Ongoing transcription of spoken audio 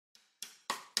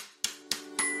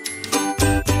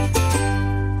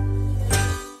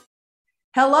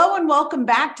Hello and welcome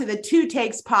back to the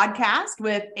 2TAKES podcast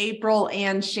with April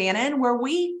and Shannon, where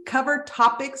we cover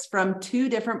topics from two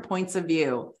different points of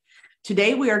view.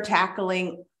 Today we are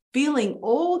tackling feeling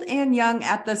old and young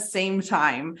at the same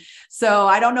time. So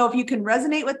I don't know if you can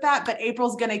resonate with that, but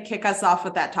April's going to kick us off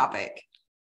with that topic.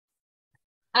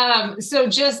 So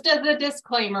just as a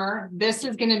disclaimer, this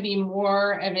is going to be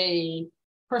more of a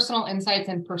personal insights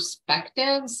and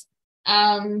perspectives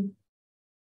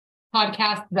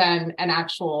podcast than an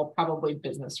actual probably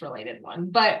business related one.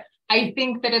 But I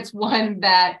think that it's one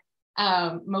that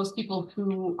most people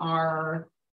who are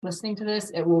listening to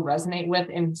this, it will resonate with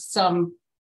in some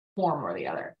form or the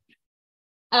other.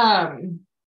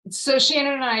 So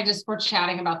Shannon and I just were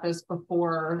chatting about this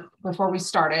before we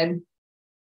started.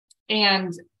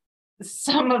 And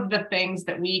some of the things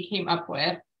that we came up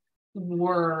with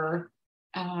were,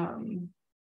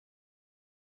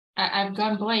 I've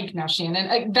gone blank now,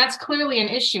 Shannon. That's clearly an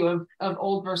issue of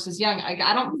old versus young.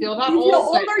 I don't feel that old. You feel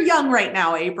old or young right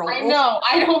now, April? I know.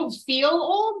 I don't feel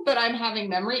old, but I'm having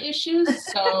memory issues.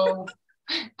 So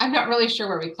I'm not really sure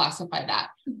where we classify that.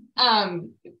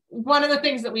 One of the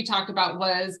things that we talked about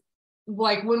was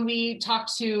like when we talk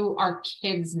to our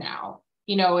kids now,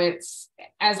 you know, it's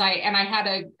I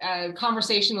had a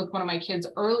conversation with one of my kids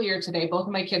earlier today. Both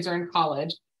of my kids are in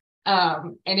college.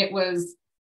 And it was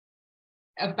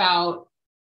about,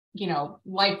 you know,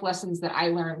 life lessons that I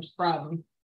learned from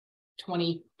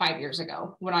 25 years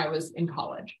ago when I was in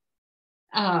college.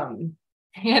 And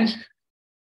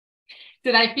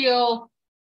did I feel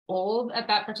old at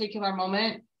that particular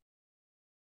moment?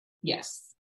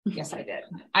 Yes, I did.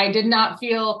 I did not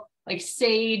feel like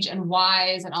sage and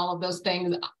wise and all of those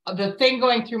things. The thing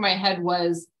going through my head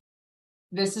was,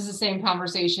 this is the same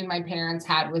conversation my parents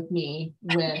had with me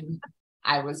when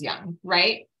I was young,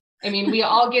 right? I mean, we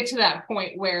all get to that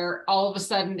point where all of a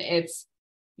sudden it's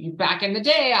back in the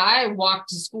day, I walked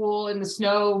to school in the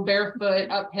snow,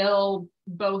 barefoot, uphill,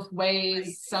 both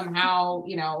ways, somehow,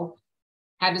 you know,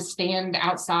 had to stand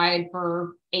outside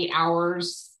for 8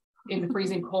 hours in the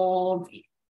freezing cold.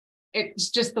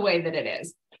 It's just the way that it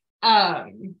is.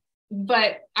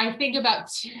 But I think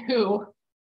about too,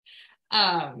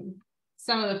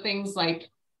 some of the things like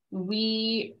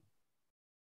we,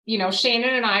 you know,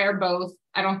 Shannon and I are both,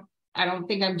 I don't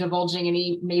think I'm divulging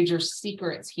any major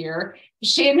secrets here.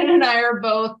 Shannon and I are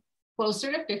both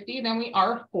closer to 50 than we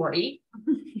are 40.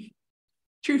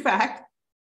 True fact.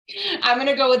 I'm going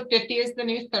to go with 50 is the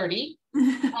new 30.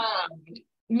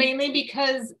 Mainly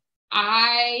because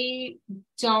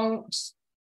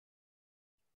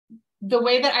the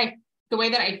way that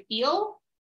I feel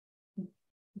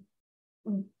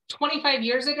 25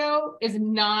 years ago is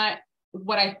not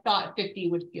what I thought 50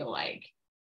 would feel like.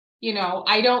 You know,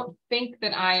 I don't think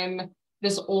that I'm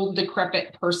this old,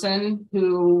 decrepit person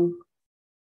who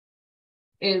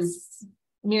is,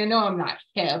 I mean, I know I'm not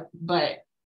hip, but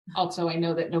also I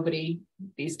know that nobody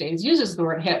these days uses the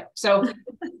word hip. So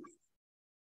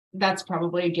that's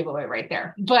probably a giveaway right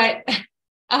there. But,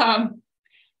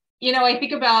 you know, I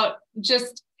think about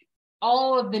just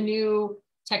all of the new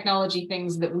technology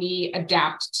things that we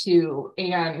adapt to,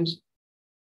 and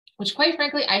which quite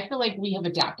frankly, I feel like we have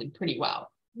adapted pretty well.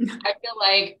 I feel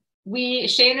like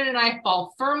Shannon and I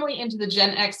fall firmly into the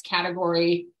Gen X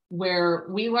category where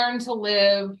we learn to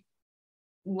live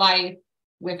life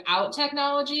without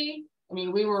technology. I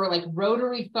mean, we were like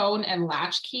rotary phone and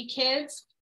latchkey kids,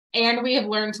 and we have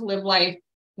learned to live life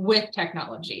with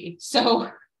technology. So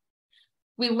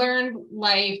we learned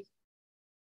life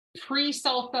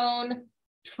pre-cell phone,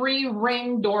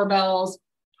 pre-ring doorbells,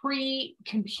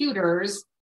 pre-computers,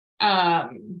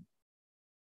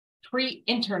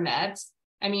 pre-internet.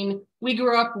 I mean, we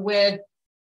grew up with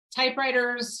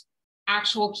typewriters,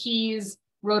 actual keys,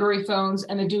 rotary phones,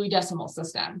 and the Dewey Decimal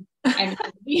System. And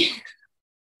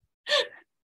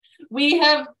we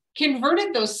have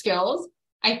converted those skills,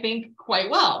 I think, quite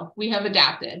well. We have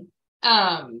adapted.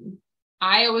 I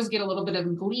always get a little bit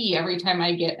of glee every time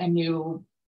I get a new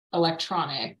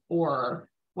electronic or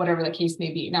whatever the case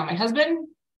may be. Now, my husband,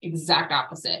 exact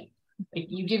opposite. Like,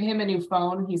 you give him a new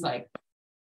phone, he's like,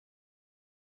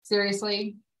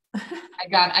 seriously, I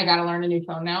got to learn a new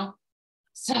phone now.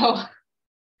 So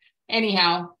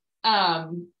anyhow,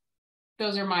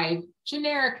 those are my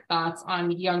generic thoughts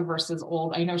on young versus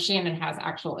old. I know Shannon has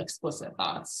actual explicit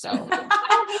thoughts. So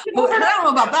I don't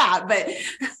know about that, but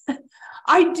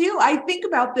I think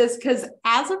about this because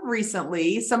as of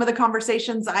recently, some of the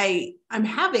conversations I'm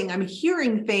having, I'm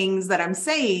hearing things that I'm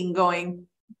saying going,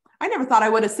 I never thought I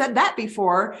would have said that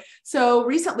before. So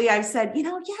recently I've said, you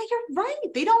know, yeah, you're right.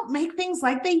 They don't make things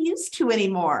like they used to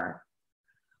anymore.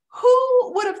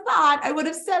 who would have thought I would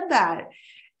have said that?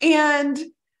 And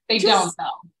they don't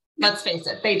though. Let's face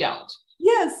it, they don't.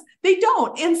 Yes, they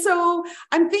don't. And so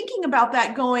I'm thinking about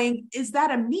that going, is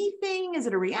that a me thing? Is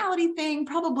it a reality thing?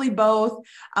 Probably both.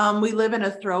 We live in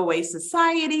a throwaway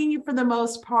society for the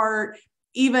most part.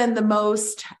 Even the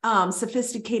most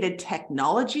sophisticated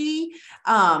technology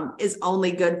is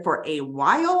only good for a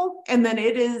while, and then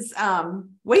it is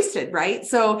wasted, right?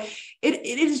 So it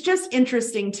is just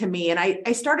interesting to me. And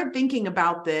I started thinking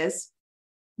about this,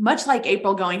 much like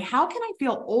April, going, how can I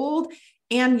feel old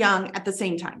and young at the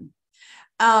same time?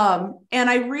 And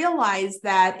I realized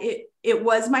that it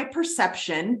was my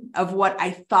perception of what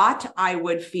I thought I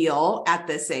would feel at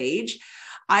this age.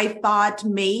 I thought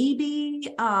maybe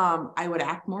I would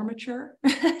act more mature.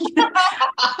 On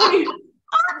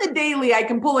the daily, I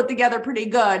can pull it together pretty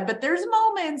good, but there's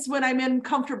moments when I'm in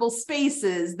comfortable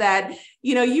spaces that,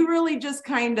 you really just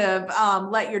kind of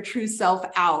let your true self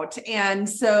out. And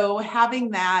so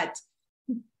having that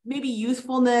maybe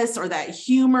youthfulness or that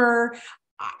humor,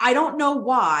 I don't know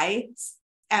why,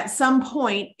 at some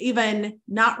point, even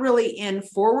not really in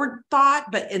forward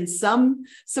thought, but in some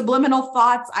subliminal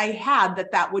thoughts I had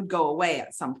that would go away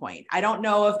at some point. I don't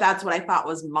know if that's what I thought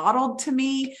was modeled to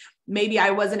me. Maybe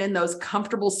I wasn't in those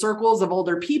comfortable circles of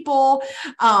older people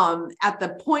at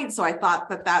the point. So I thought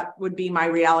that would be my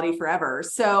reality forever.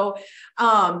 So,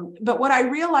 but what I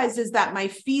realized is that my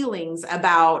feelings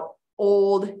about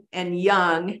old and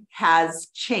young has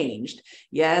changed.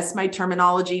 Yes, my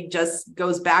terminology just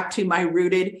goes back to my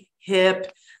rooted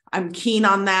hip. I'm keen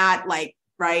on that,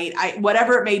 right?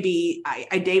 Whatever it may be,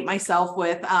 I date myself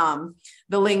with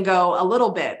the lingo a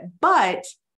little bit. But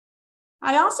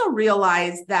I also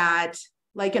realized that,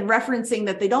 like in referencing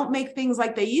that they don't make things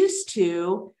like they used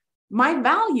to, my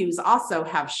values also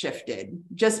have shifted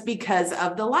just because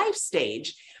of the life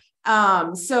stage.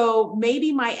 So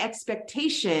maybe my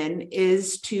expectation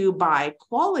is to buy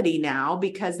quality now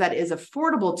because that is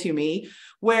affordable to me,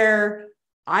 where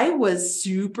I was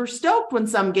super stoked when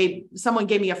someone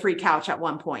gave me a free couch at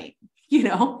one point.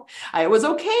 It was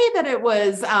okay that it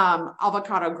was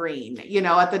avocado green,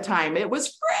 at the time. It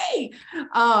was free.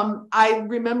 I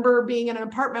remember being in an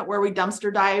apartment where we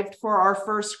dumpster dived for our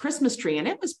first Christmas tree, and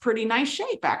it was pretty nice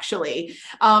shape, actually.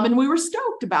 And we were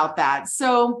stoked about that.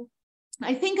 So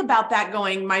I think about that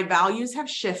going, my values have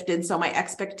shifted. So my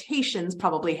expectations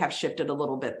probably have shifted a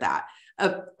little bit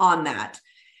on that.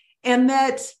 And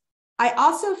that I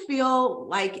also feel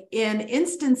like in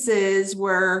instances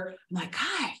where I'm like,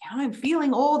 God, now I'm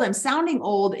feeling old, I'm sounding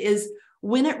old, is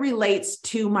when it relates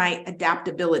to my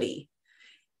adaptability.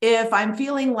 If I'm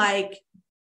feeling like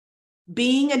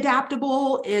being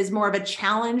adaptable is more of a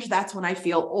challenge, that's when I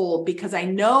feel old, because I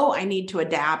know I need to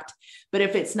adapt. But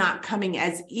if it's not coming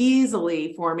as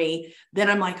easily for me, then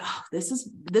I'm like, oh, this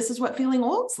is what feeling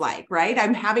old's like, right?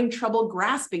 I'm having trouble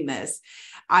grasping this.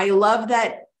 I love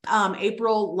that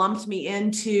April lumped me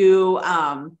into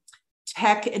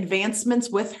tech advancements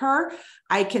with her.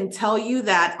 I can tell you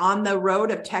that on the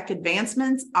road of tech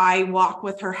advancements, I walk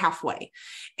with her halfway,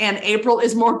 and April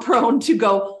is more prone to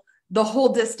go the whole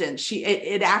distance.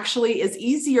 It actually is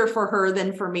easier for her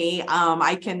than for me.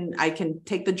 I can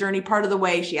take the journey part of the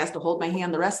way. She has to hold my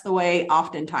hand the rest of the way,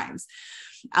 oftentimes.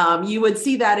 You would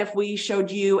see that if we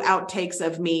showed you outtakes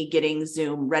of me getting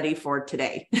Zoom ready for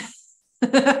today.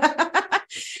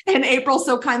 And April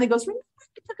so kindly goes, remember, I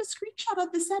took a screenshot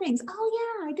of the settings.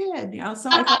 Oh yeah, I did. So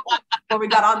I thought before we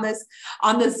got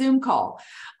on the Zoom call.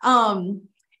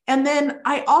 And then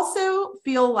I also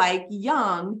feel like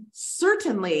young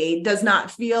certainly does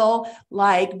not feel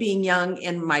like being young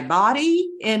in my body,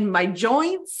 in my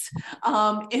joints,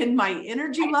 in my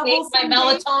energy levels. I take my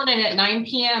melatonin at 9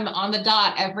 p.m. on the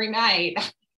dot every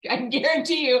night. I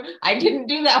guarantee you, I didn't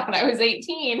do that when I was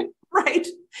 18. Right.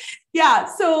 Yeah.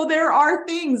 So there are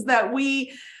things that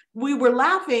we were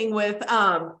laughing with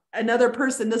another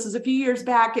person. This was a few years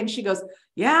back. And she goes,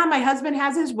 yeah, my husband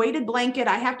has his weighted blanket.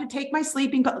 I have to take my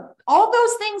sleeping. All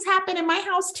those things happen in my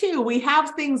house too. We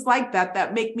have things like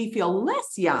that make me feel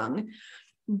less young.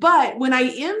 But when I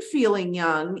am feeling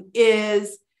young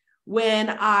is when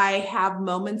I have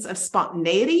moments of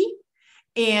spontaneity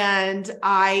and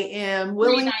I am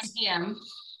willing. 9 p.m.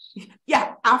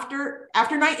 Yeah. After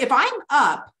 9, if I'm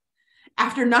up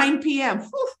after 9 p.m.,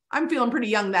 I'm feeling pretty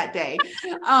young that day.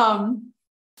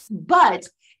 But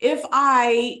if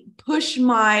I push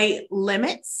my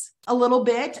limits a little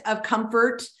bit of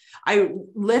comfort, I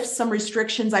lift some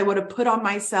restrictions I would have put on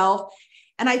myself.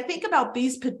 And I think about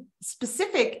these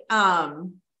specific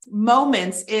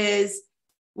moments is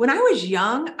when I was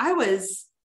young, I was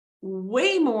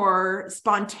way more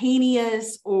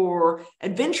spontaneous or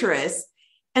adventurous.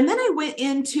 And then I went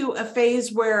into a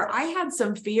phase where I had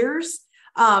some fears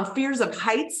of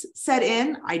heights set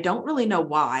in. I don't really know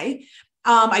why.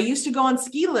 I used to go on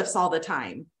ski lifts all the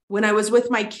time. When I was with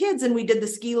my kids and we did the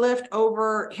ski lift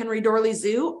over Henry Dorley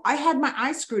Zoo, I had my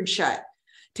eyes screwed shut.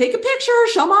 Take a picture,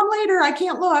 show mom later. I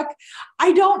can't look.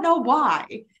 I don't know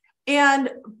why. And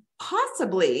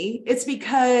possibly it's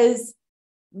because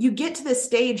you get to the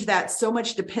stage that so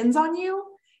much depends on you.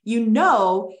 You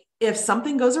know, if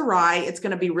something goes awry, it's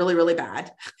going to be really, really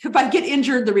bad. If I get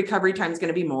injured, the recovery time is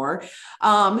going to be more.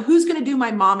 Who's going to do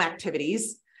my mom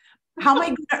activities? How am I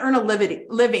going to earn a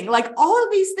living? Like all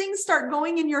of these things start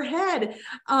going in your head.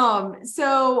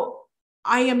 So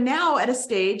I am now at a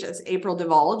stage, as April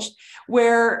divulged,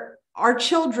 where our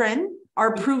children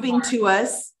are proving to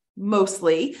us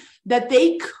mostly that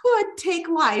they could take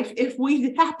life if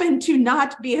we happen to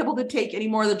not be able to take any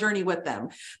more of the journey with them.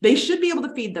 They should be able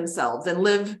to feed themselves and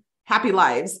live happy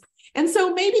lives. And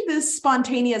so maybe this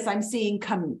spontaneous I'm seeing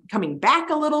coming back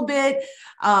a little bit.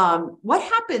 What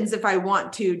happens if I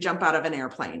want to jump out of an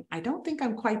airplane? I don't think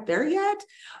I'm quite there yet,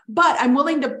 but I'm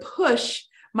willing to push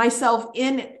myself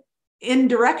in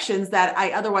directions that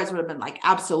I otherwise would have been like,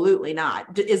 absolutely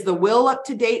not. Is the will up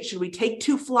to date? Should we take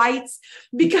 2 flights?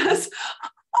 Because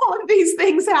all of these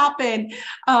things happen.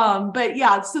 But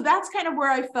yeah, so that's kind of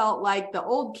where I felt like the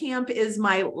old camp is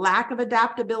my lack of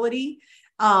adaptability.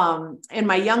 And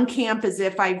my young camp is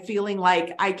if I'm feeling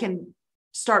like I can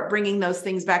start bringing those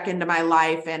things back into my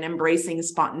life and embracing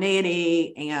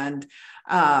spontaneity and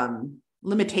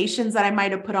limitations that I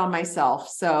might have put on myself.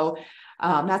 So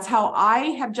that's how I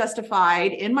have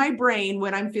justified in my brain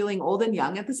when I'm feeling old and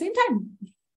young at the same time.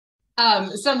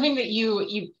 Something that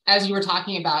you, as you were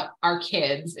talking about our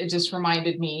kids, it just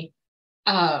reminded me,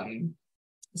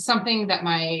 something that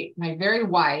my very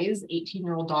wise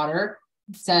 18-year-old daughter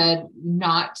said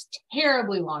not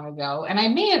terribly long ago. And I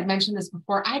may have mentioned this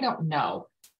before, I don't know,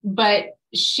 but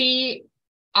she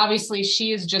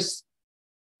is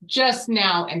just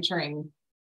now entering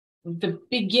the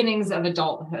beginnings of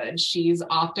adulthood. She's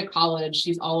off to college.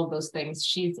 She's all of those things.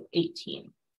 She's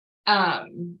 18.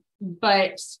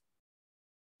 But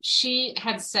she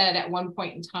had said at one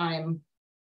point in time,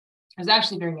 it was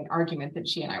actually during an argument that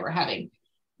she and I were having,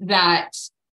 that,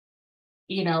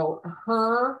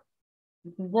 her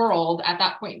world at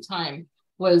that point in time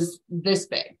was this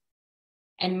big.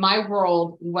 And my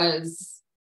world was,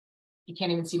 you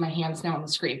can't even see my hands now on the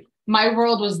screen. My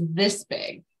world was this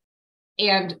big.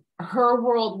 And her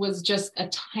world was just a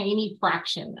tiny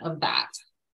fraction of that.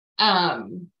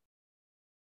 And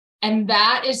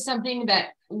that is something that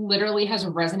literally has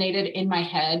resonated in my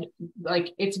head.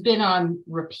 Like it's been on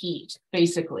repeat,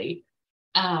 basically,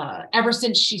 ever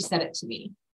since she said it to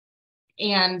me.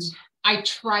 And I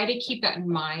try to keep that in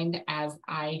mind as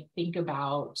I think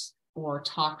about or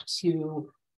talk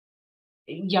to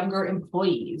younger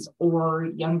employees or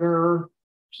younger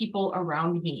people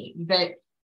around me, that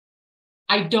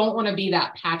I don't want to be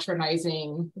that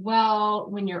patronizing, well,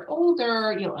 when you're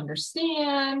older, you'll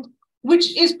understand,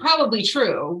 which is probably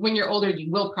true. When you're older,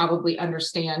 you will probably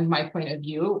understand my point of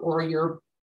view, or your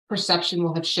perception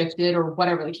will have shifted, or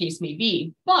whatever the case may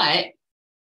be. But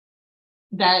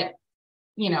that,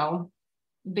 the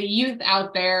youth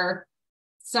out there,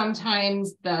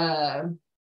 sometimes the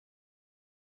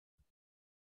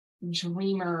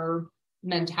dreamer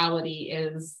mentality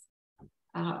is,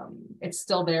 it's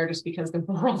still there just because the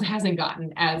world hasn't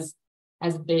gotten as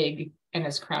big and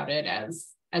as crowded as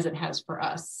it has for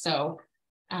us. So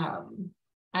I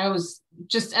always,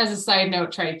 just as a side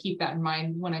note, try to keep that in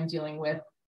mind when I'm dealing with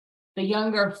the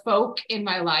younger folk in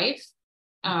my life,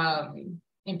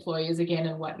 employees again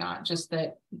and whatnot, just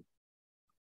that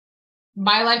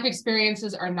my life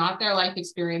experiences are not their life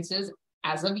experiences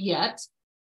as of yet.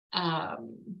 And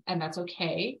that's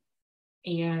okay.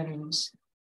 And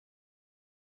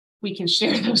we can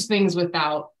share those things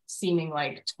without seeming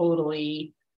like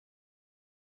totally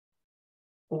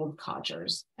old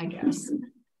codgers, I guess.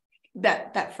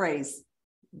 That phrase.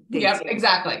 Yep,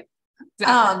 exactly.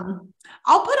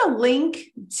 I'll put a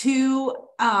link to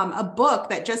a book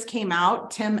that just came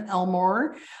out, Tim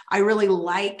Elmore. I really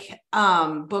like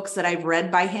books that I've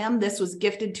read by him. This was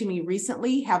gifted to me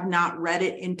recently, have not read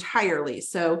it entirely.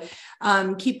 So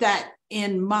keep that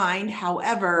in mind.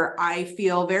 However, I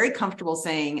feel very comfortable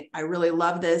saying I really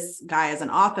love this guy as an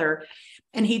author.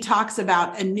 And he talks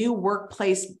about a new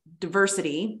workplace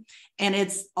diversity, and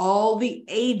it's all the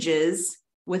ages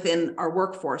within our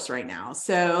workforce right now.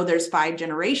 So there's 5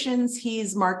 generations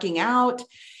he's marking out.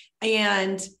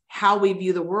 and how we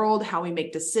view the world, how we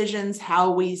make decisions,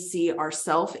 how we see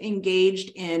ourselves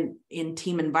engaged in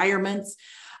team environments.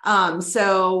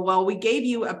 So while we gave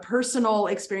you a personal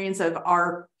experience of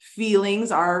our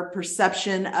feelings, our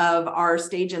perception of our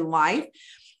stage in life,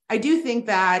 I do think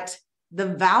that the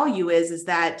value is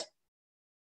that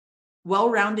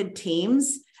well-rounded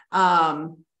teams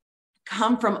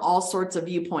come from all sorts of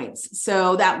viewpoints.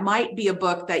 So that might be a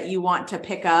book that you want to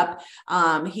pick up.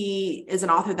 He is an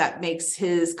author that makes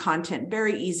his content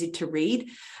very easy to read.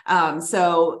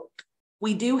 So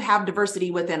we do have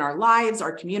diversity within our lives,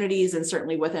 our communities, and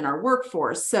certainly within our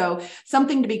workforce. So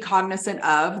something to be cognizant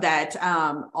of, that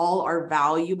all are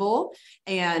valuable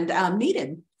and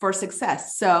needed for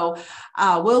success. So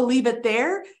we'll leave it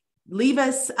there. Leave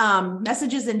us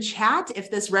messages in chat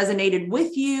if this resonated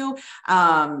with you.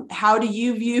 How do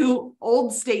you view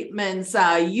old statements,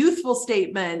 youthful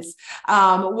statements?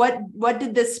 What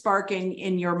did this spark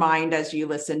in your mind as you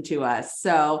listen to us?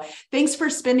 So thanks for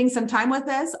spending some time with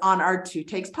us on our 2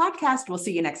 Takes podcast. We'll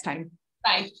see you next time.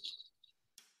 Bye.